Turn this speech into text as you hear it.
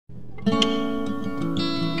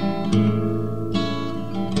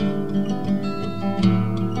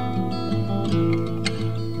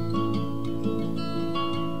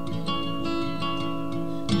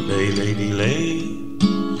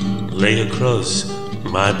across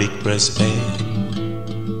my big breastband.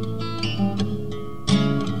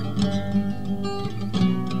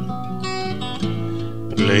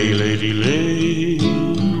 Lay, lady, lay,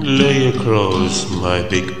 lay across my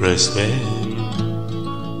big breastband.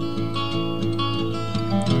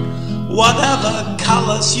 Whatever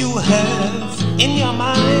colors you have in your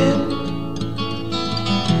mind,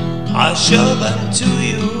 I'll show them to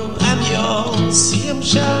you and you'll see them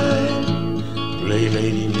shine. Lay,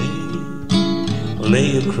 lady, lay,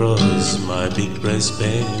 lay across my big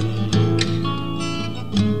breastband.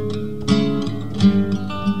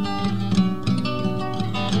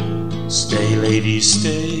 Stay, lady,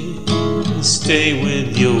 stay, stay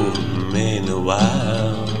with your man a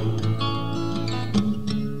while.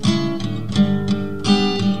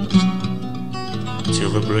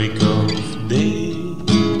 Till the break of day,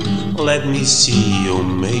 let me see you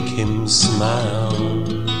make him smile.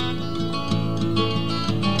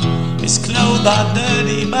 His clothes are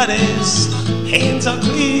dirty, but his hands are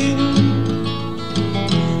clean,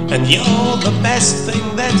 and you're the best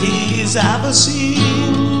thing that he's ever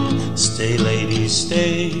seen. Stay, lady,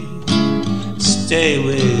 stay, stay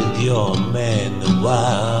with your man a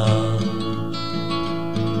while.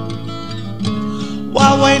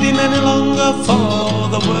 While waiting any longer for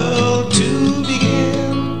the world to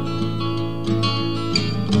begin,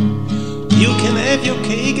 you can have your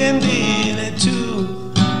cake and eat it too.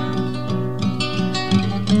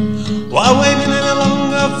 While waiting any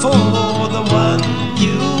longer for the one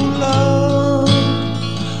you love,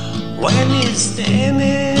 when he's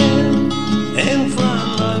standing in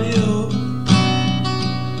front of you,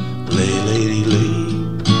 lay, lady, lay,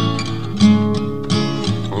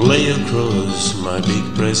 lay across my big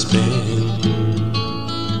breastband.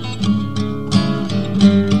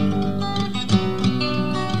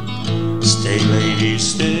 Stay, lady,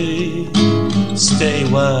 stay, stay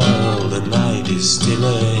while the night is still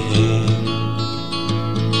ahead.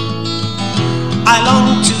 I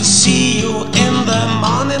long to see you in the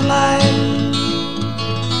morning light.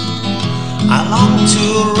 I long to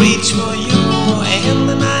reach for you in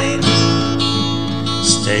the night.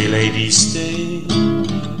 Stay, lady, stay,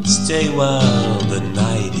 stay while the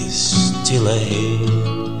night is still ahead.